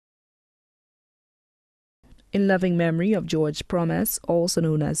In loving memory of George Promesse, also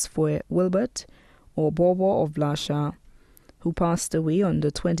known as Foy Wilbert or Bobo of Blasha, who passed away on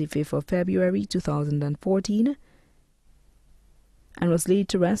the 25th of February 2014 and was laid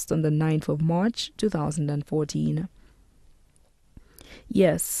to rest on the 9th of March 2014.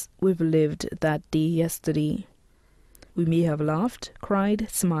 Yes, we've lived that day yesterday. We may have laughed, cried,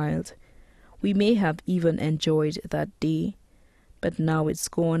 smiled. We may have even enjoyed that day. But now it's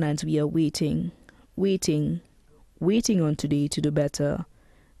gone and we are waiting on today to do better.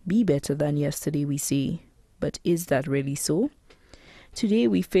 Be better than yesterday, we say. But is that really so? Today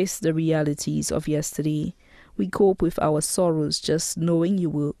we face the realities of yesterday. We cope with our sorrows just knowing you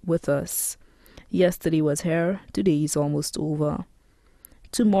were with us. Yesterday was here, today is almost over.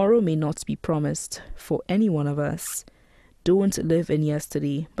 Tomorrow may not be promised for any one of us. Don't live in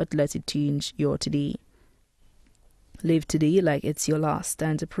yesterday, but let it change your today. Live today like it's your last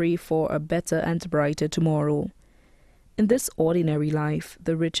and pray for a better and brighter tomorrow. In this ordinary life,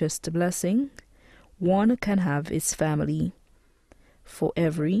 the richest blessing one can have is family. For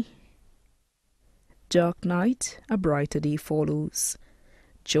every dark night, a brighter day follows.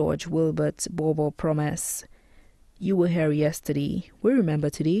 George Wilbert Bobo Promesse. You were here yesterday, we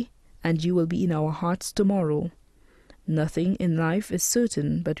remember today, and you will be in our hearts tomorrow. Nothing in life is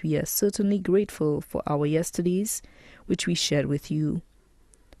certain, but we are certainly grateful for our yesterdays, which we shared with you.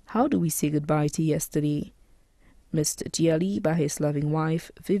 How do we say goodbye to yesterday? Mr. dearly by his loving wife,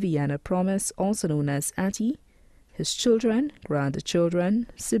 Viviana Promesse, also known as Auntie, his children, grandchildren,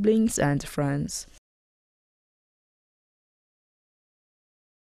 siblings, and friends.